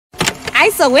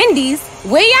ISO Indies,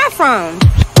 where y'all from?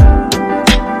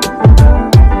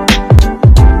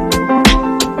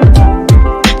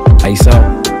 ISO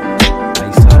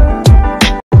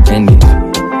Indies.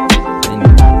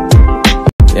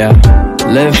 Yeah.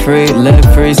 Live free,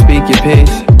 speak your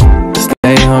peace.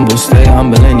 Stay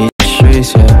humble in these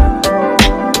streets, yeah.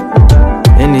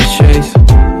 In these streets.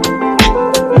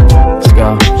 Let's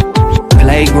go.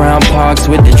 Playground parks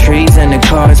with the trees and the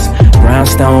cars.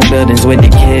 Brownstone buildings with the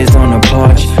kids on the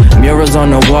porch. Murals on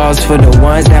the walls for the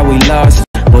ones that we lost.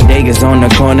 Bodegas on the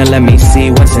corner, let me see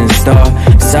what's in store.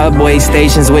 Subway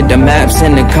stations with the maps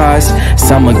in the cars.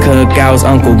 Summer cookouts,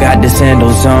 uncle got the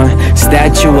sandals on.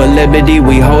 Statue of Liberty,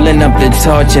 we holding up the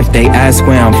torch. If they ask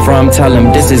where I'm from, tell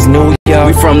them this is New York.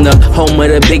 We from the home of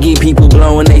the biggie, people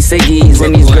blowing they ciggies.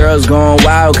 And these girls going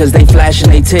wild cause they flashing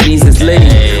they titties, it's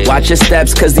litty. Watch your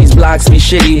steps cause these blocks be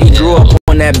shitty. We grew up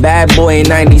on that bad boy in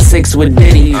 96 with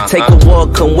Diddy. Take a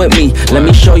walk, come with me, let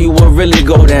me show you what really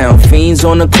go down. Fiends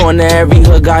on the corner, every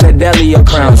hood got a deli or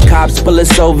crowns. Cops pull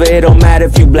us over, it don't matter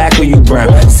if you black or you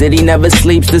brown. City never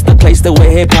sleeps, this the place that where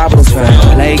hip-hop was found.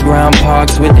 Playground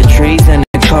parks with the trees and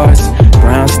the cars.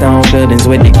 Brownstone buildings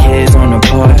with the kids on the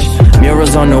porch.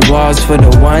 Murals on the walls for the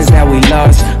ones that we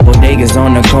lost. Bodegas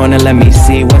on the corner, let me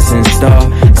see what's in store.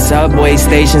 Subway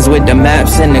stations with the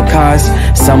maps in the cars.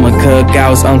 Summer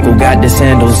cookouts, uncle got the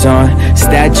sandals on.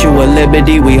 Statue of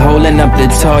Liberty, we holding up the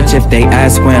torch. If they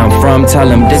ask where I'm from, tell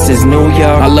them this is New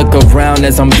York. I look around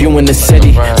as I'm viewing the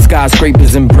city.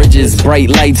 Skyscrapers and bridges, bright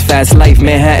lights, fast life,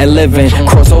 Manhattan living.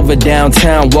 Cross over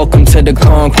downtown, welcome to the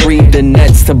concrete. The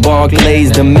Nets to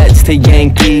Barclays, the Mets to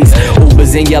Yankees.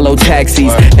 Ubers and yellow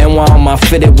taxis. And while I'm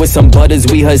fitted with some butters,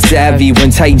 we her savvy.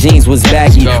 When tight jeans was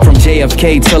baggy. From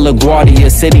JFK to LaGuardia,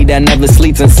 city that never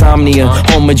sleeps, insomnia.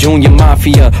 Home of Junior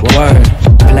Mafia, word.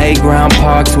 Playground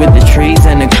parks with the trees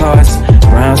and the cars.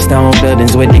 Brownstone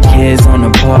buildings with the kids on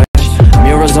the porch.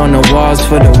 Murals on the walls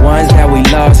for the ones that we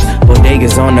lost.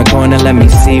 Bodegas on the corner, let me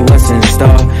see what's in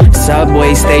store.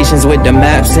 Subway stations with the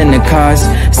maps in the cars.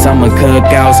 Summer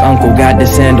cookouts, uncle got the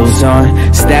sandals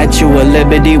on. Statue of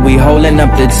Liberty, we holding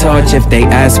up the torch. If they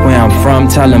ask where I'm from,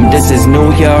 tell them this is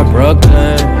New York,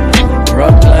 Brooklyn.